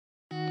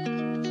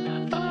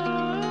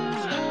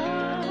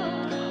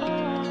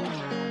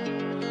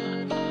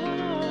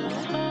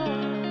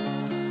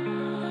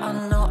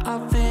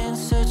I've been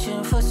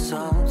searching for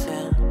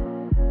something.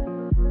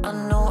 I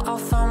know I'll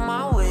find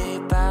my way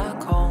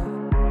back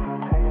home.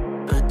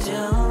 But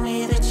tell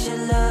me that you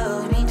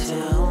love me,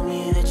 tell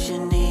me that you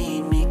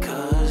need me,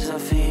 'cause I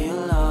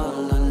feel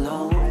all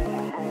alone.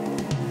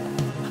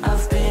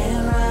 I've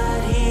been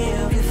right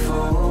here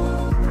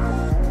before,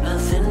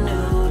 nothing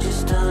new,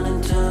 just an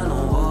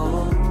internal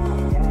war.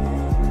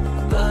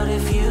 But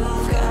if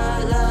you've got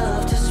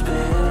love to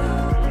spare,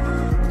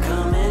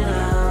 coming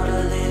out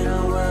a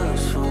little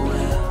worse for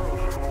wear.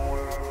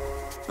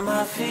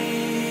 My feelings,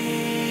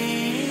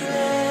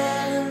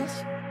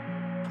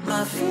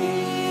 my feelings,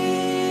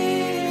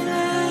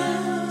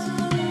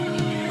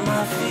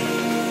 my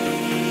feelings,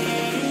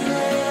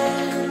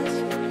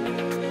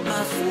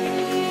 my feelings.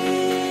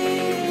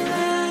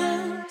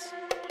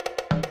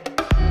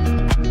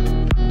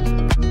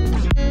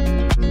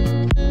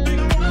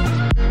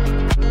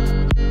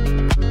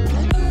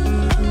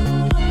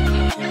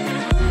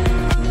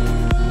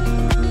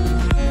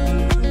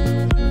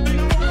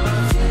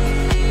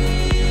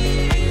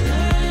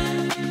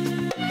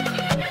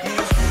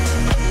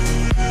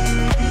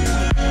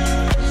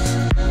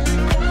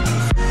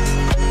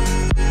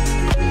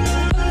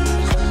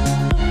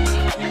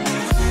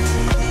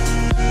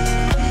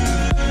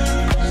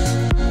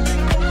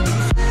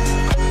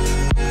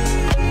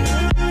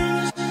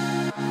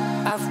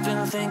 I've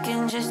been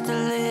thinking just a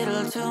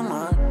little too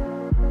much.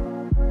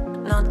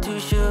 Not too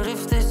sure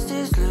if this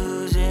is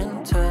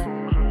losing touch.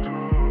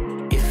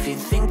 If you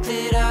think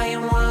that I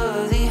am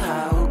worthy,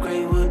 how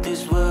great would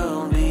this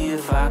world be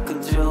if I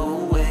could throw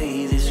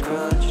away this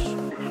grudge?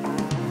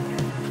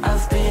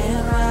 I've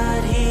been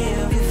right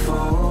here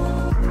before,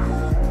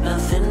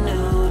 nothing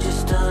new,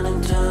 just an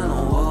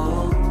internal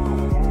war.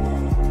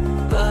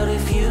 But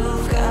if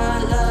you've got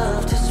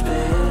love to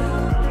spare,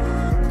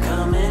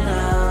 coming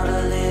out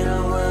a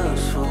little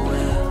worse for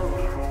wear.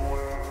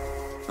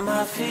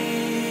 My feelings,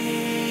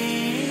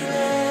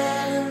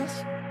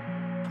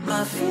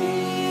 my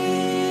feelings,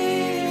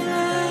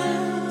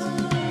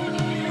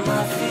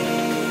 my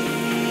feelings,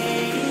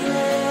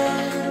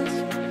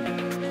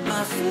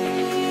 my feelings.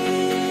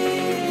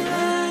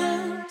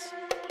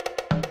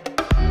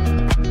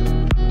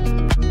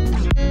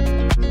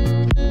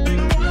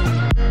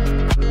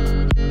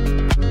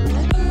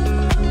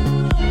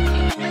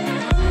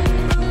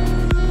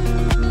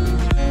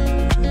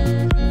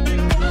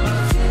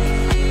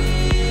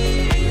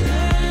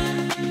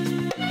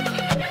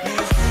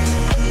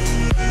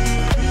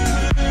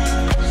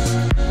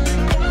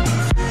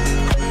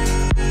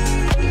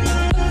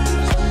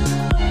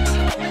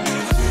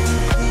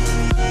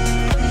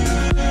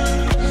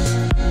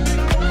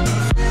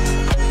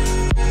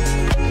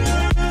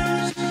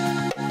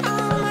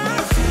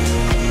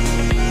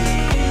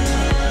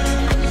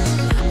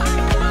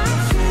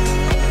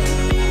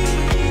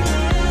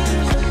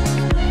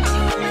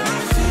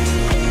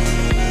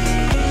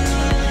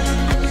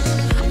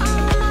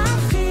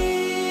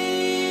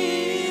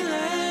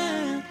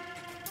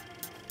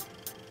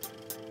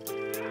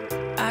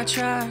 I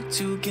try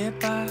to get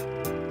by,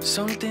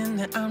 something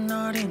that I'm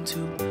not into.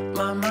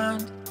 My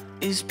mind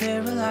is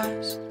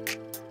paralyzed.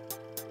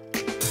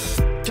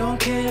 Don't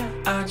care,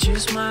 I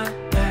just might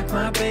pack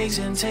my bags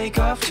and take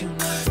off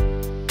tonight.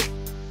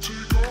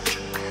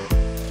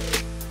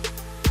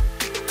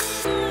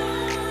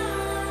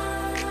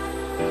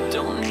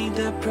 Don't need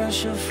the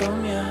pressure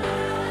from ya,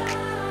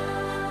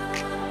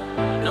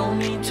 no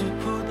need to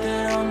put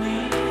that on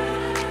me.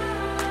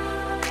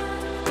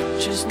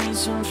 Just need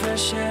some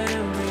fresh air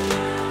to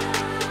breathe.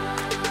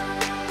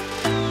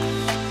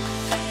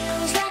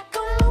 Feels like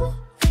a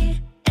movie,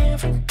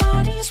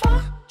 everybody's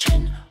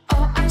watching,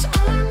 all eyes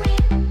on me.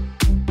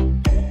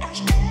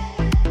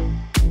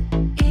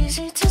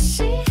 Easy to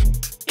see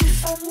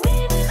if I'm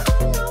winning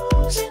or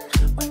losing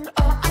when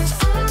all eyes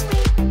on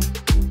me.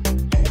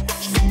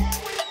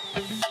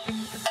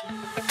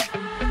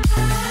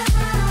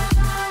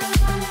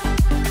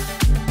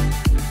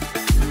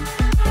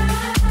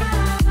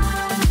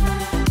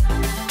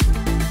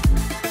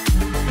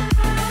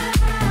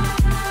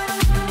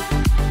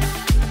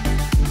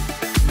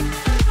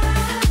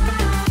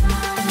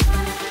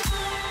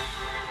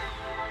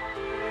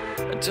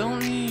 I don't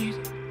need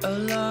a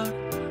lot,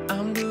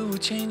 I'm good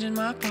with change in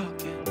my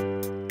pocket.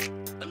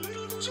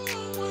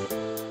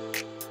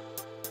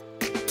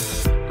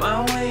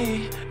 My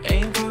way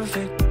ain't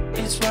perfect,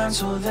 it's mine,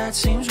 so that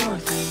seems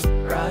worth it,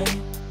 right?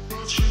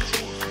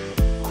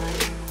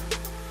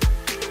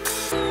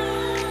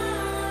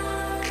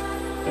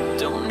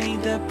 Don't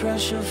need that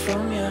pressure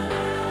from ya,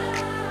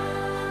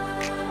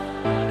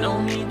 no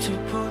need to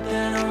put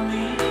that on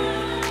me.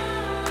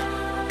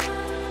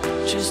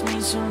 Just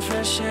need some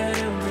fresh air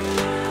to breathe.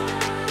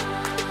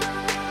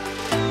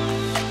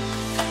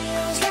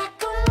 Feels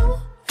like a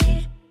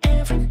movie,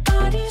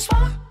 everybody's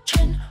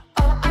watching,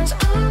 all eyes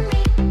on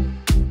me.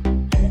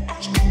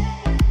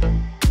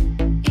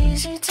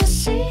 Easy to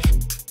see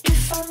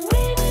if I'm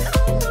winning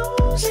or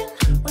losing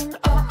when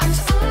all eyes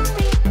on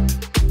me.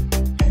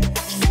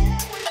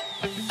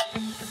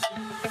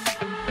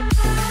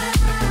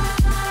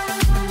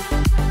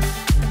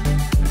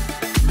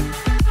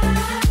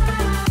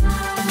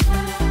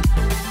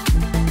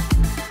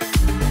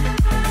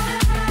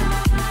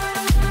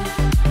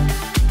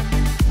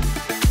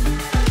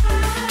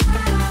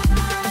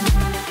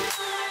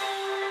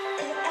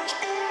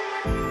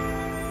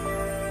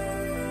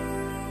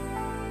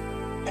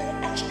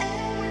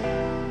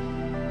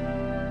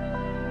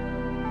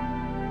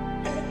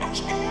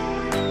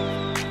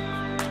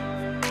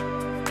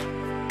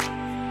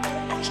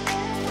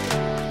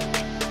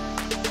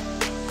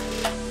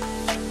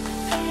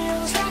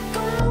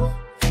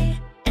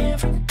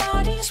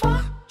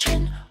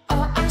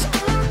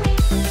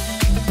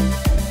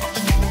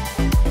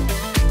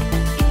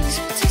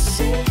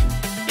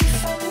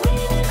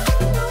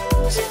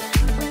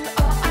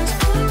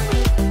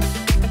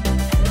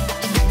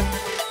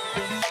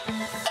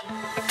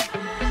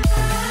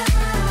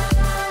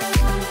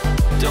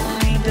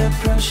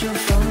 Pressure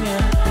from you.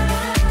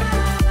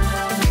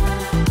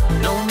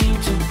 No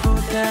need to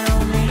put that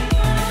on me.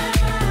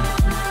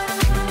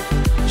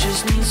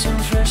 Just need some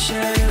fresh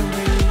air to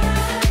breathe.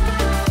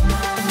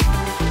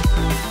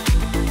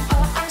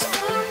 All eyes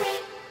on me.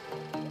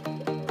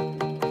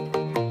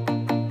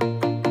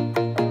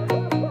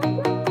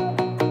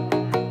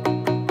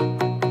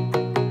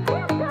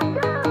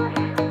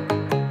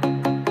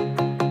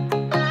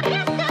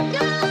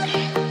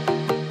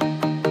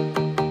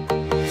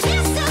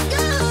 Feels so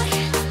good.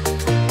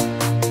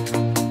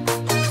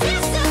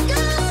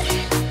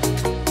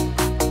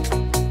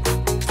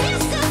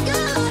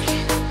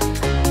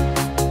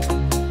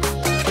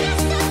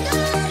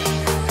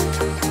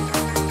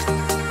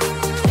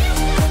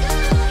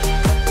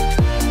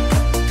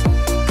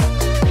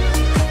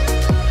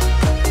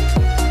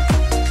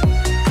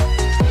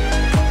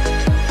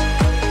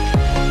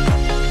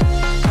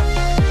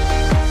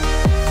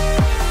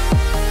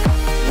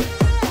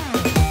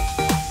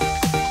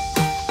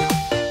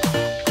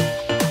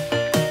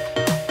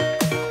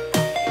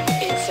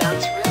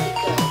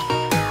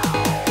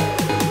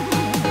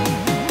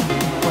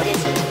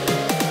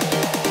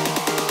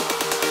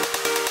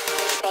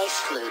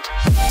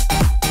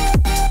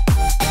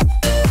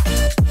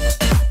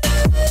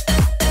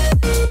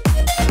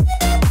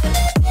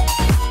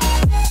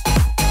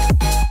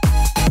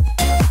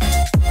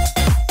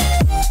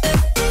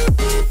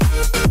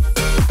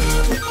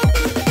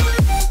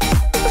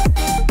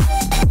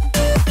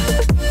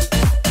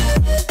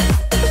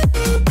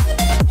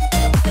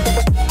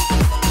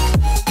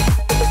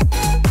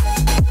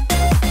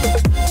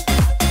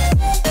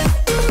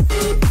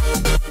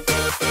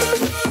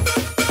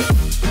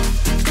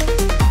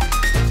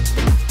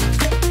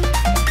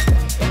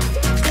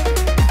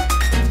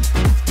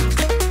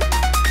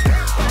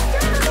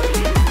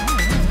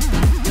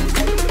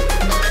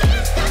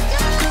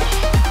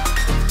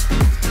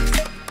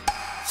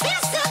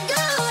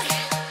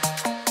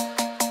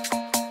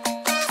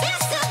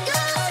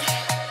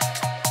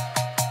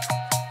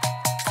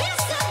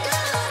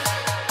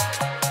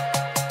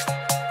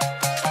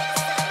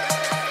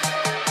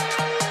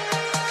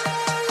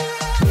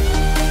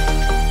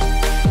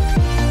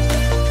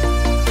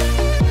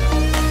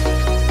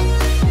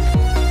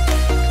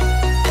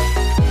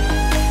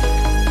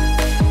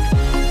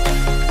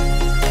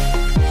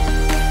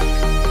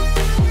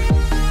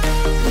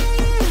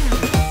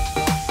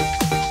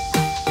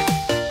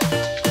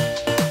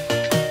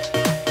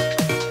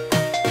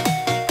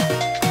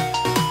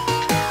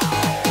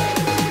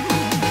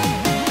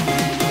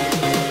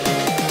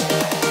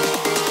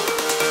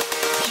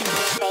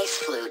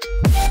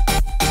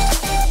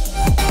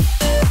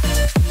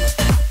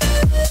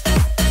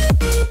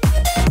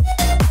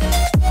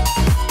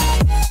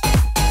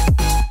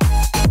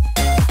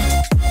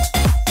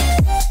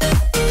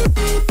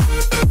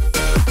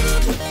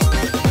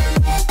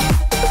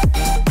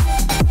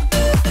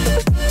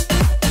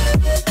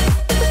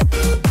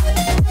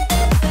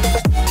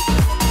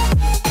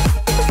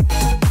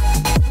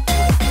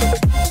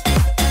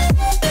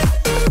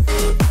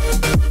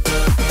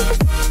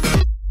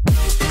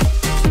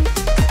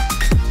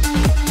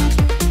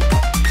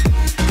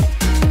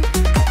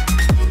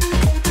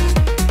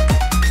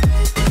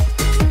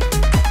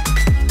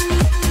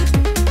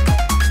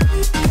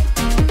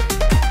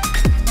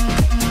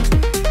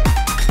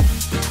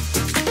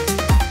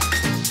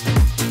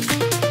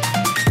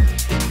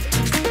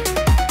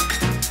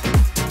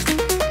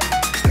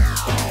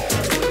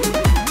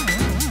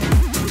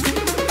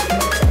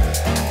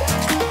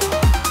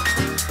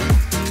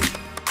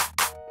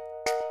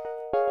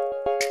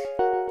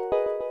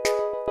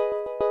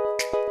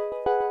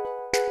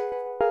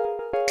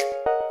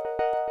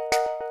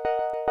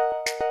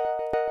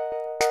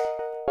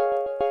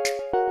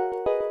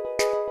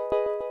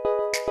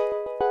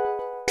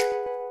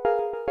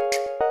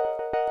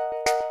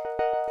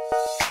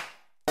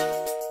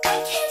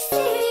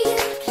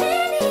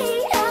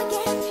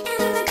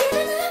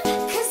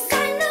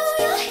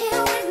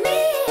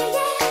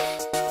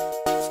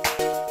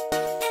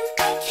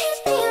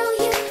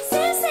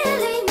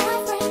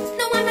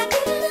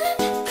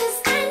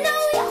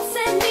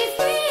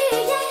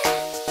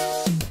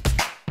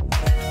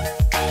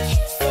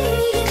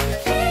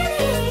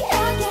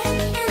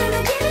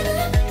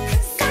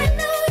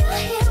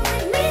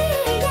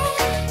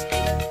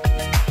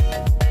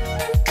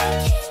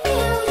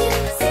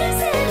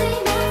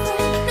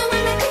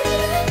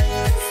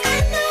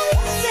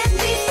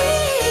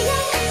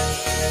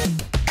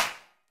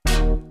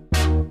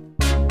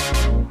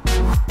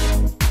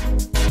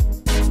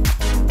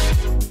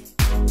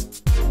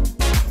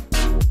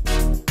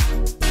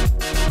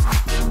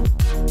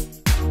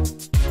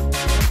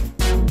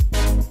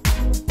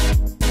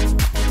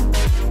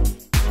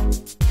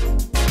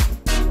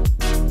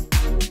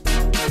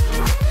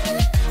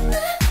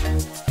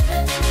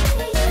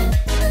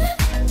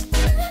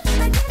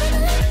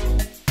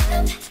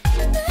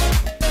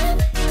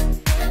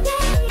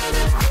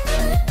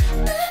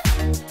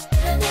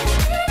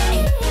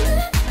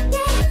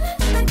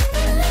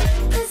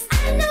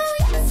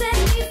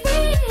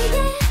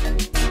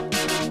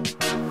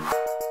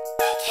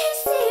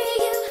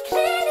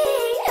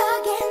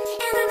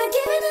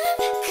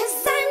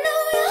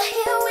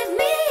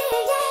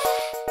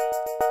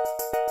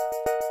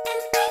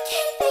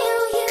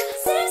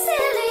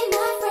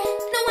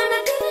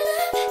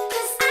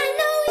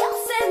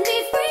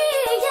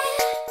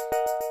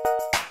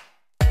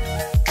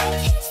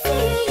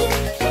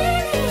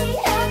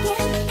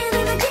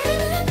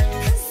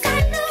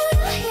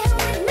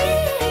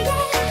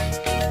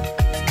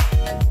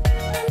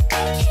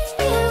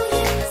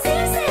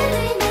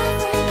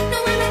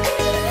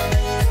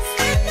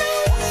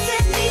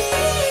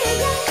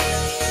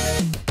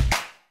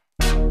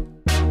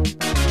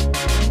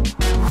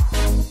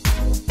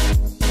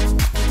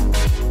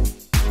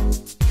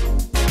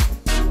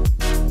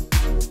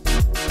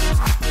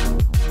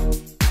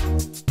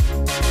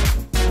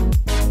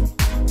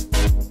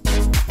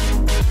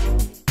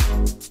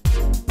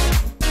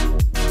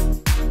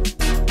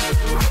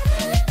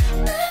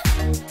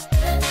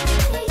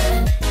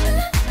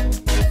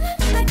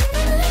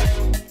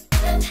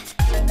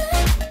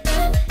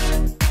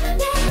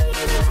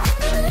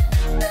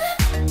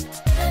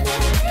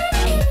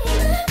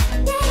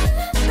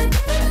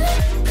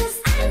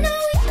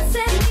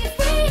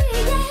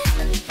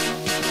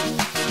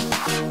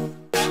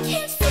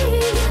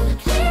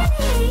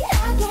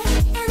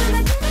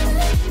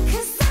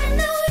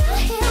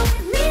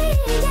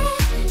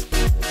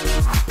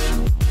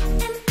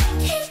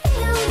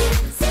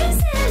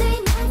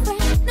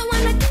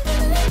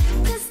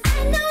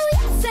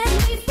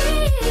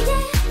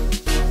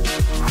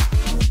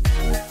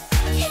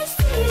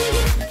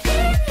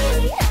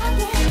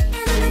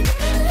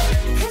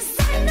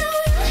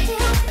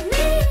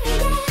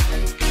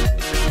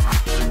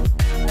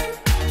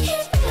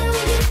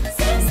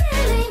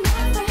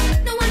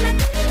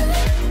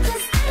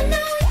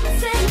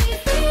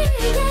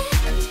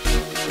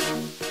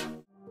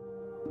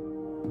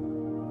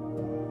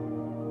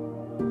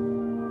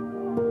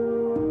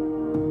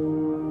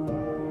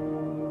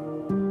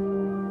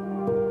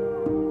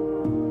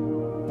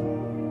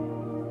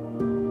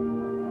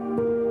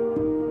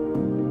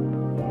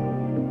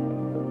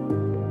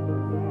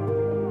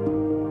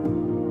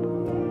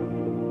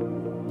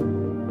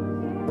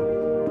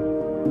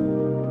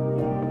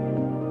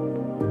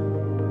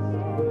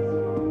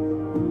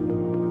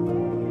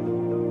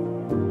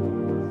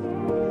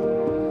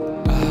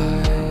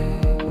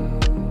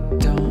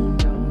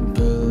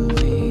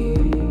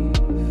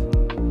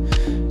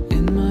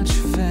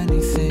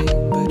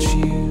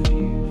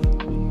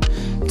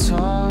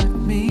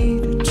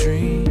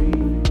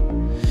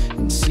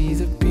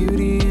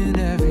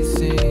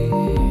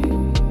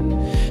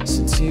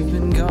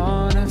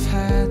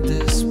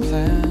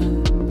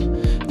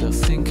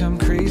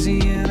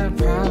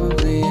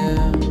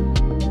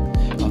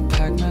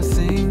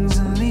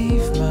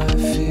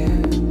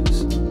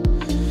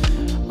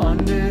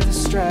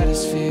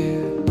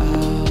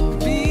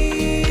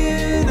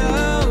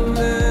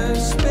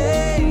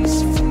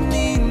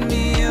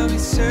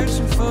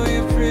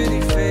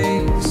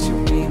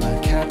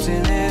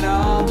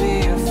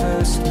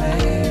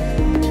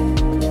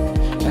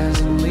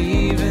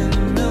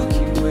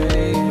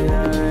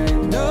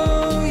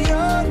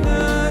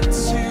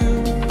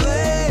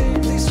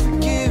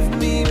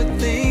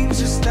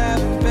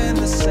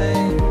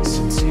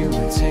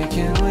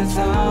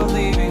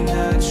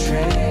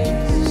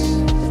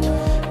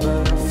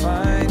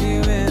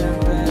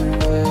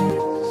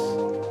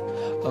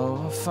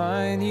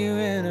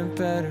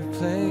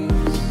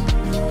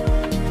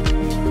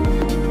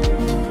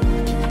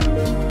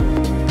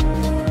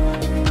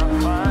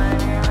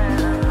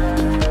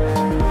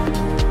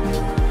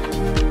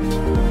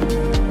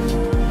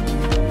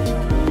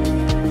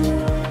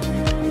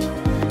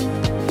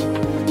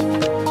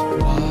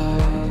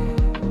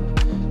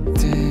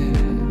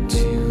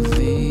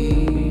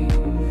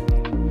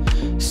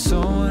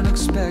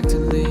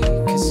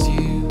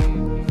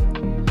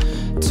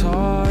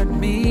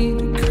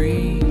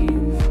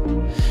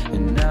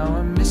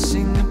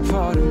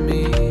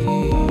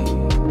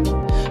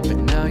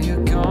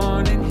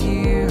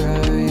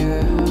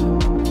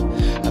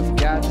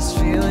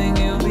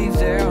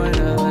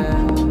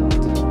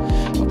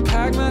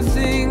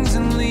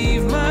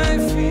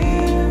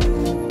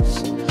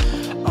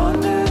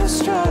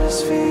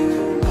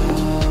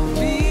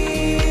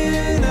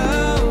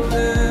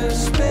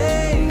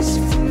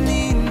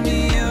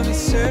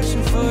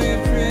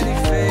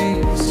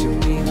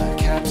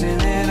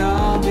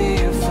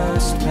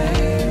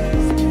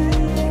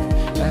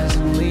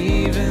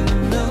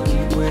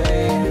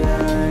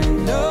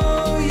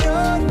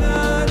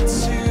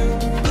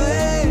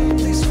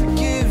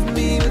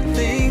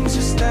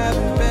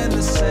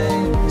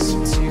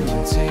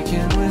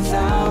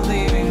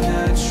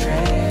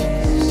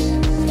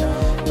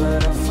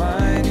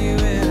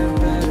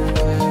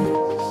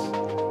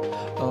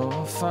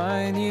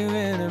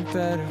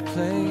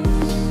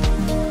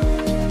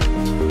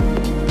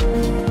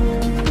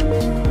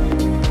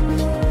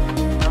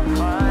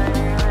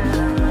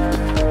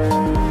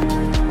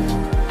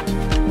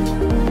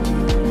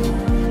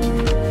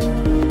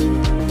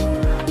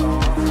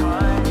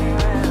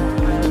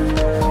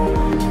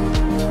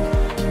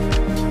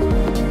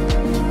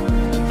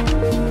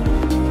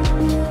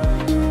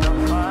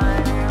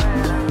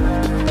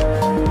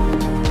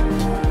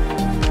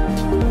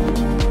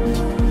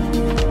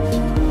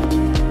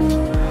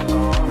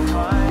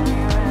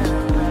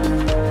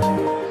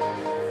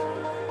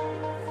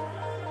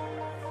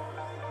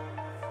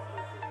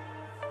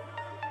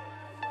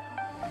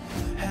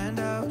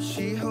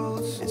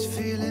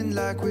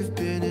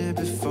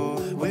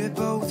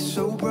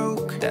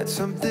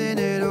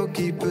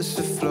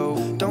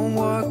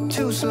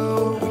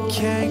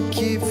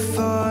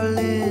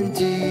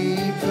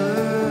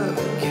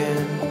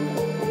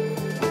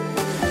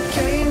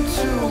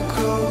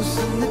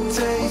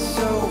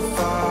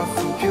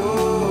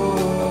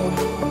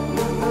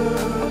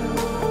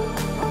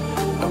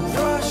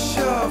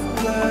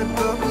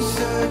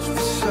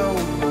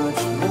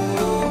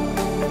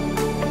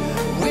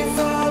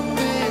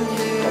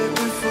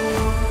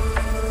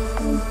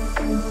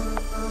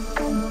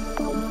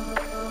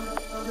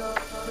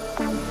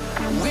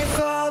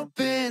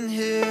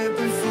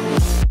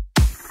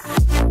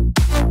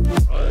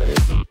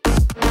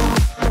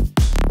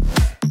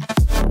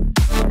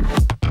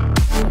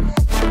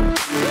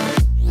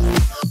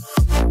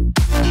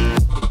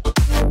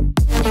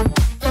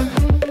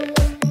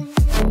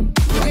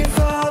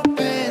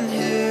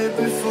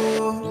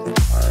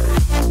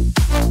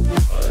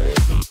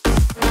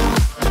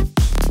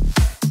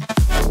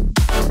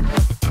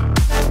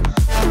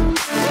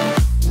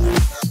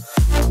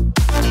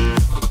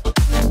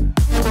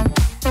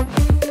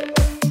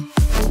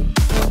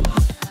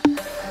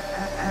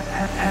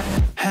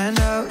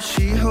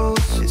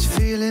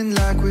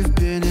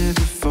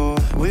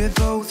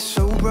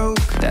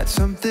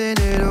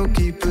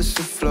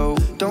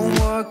 Don't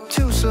walk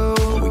too slow,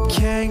 we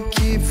can't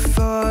keep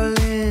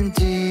falling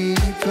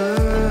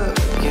deeper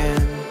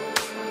again.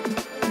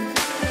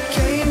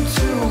 Came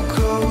too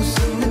close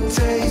and the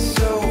taste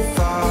so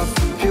far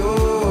from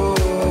pure.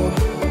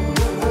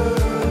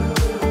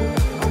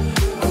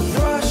 A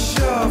rush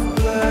of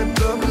blood,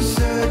 but we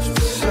search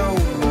for so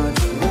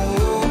much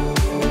more.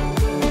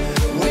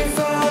 We've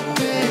all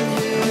been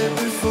here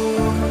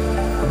before.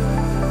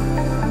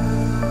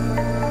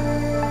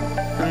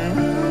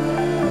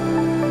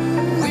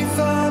 We've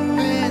all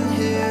been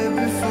here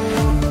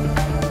before.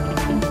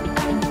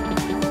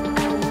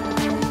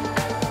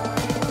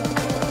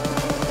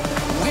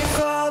 We've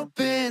all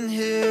been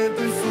here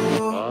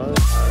before.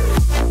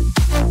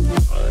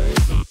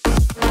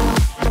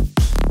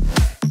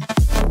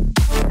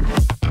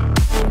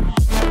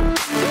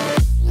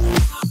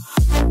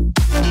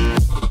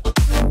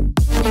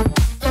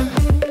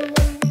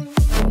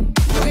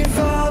 We've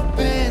all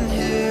been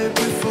here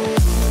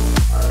before.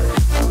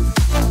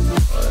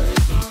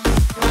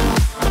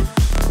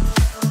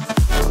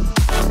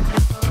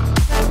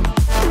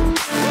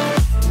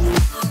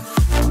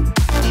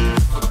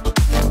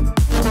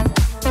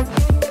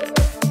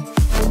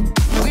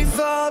 We've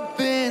all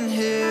been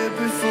here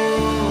before.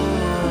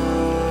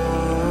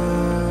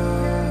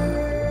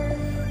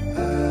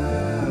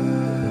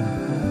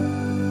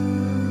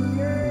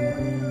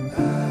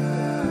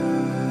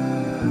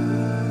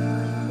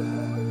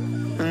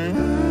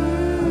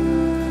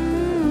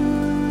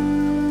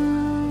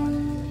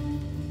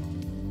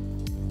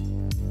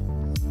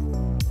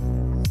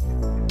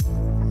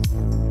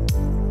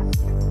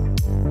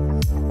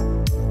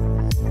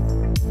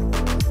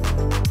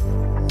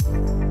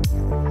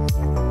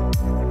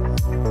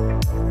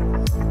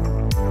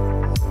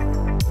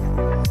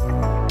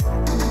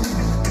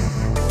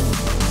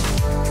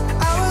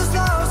 I was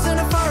lost in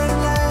a foreign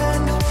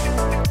land.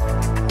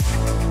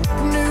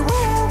 Knew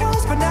where I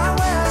was, but now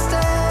where I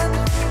stand.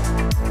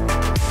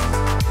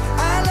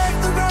 I left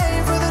the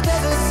rain for the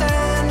desert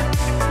sand.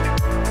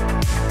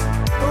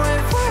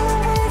 Went far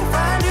away to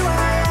find who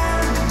I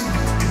am.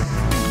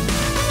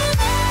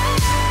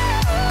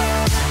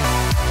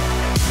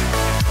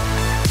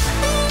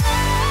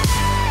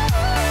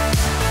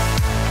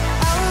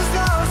 I was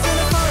lost in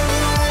a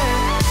foreign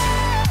land.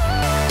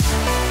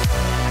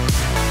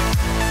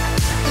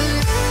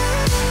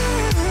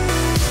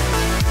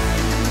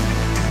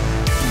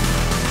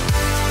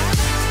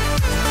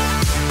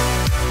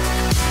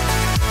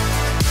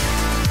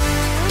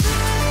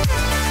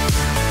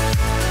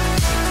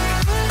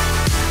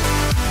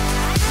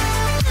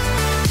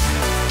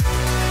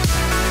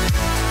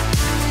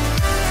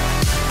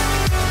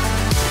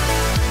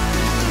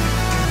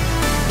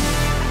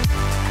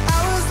 I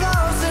was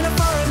lost in a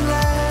foreign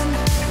land.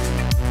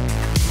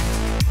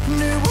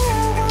 Knew where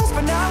I was,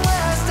 but now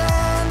where I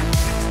stand.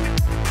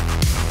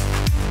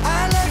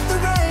 I left the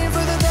rain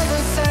for the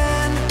desert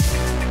sand.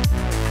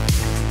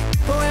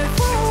 Went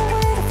far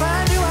away to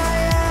find who I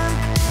am.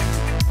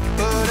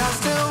 But I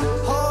still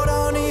hold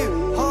on to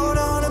you, hold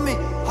on to me,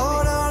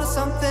 hold on to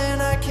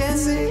something I can't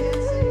see.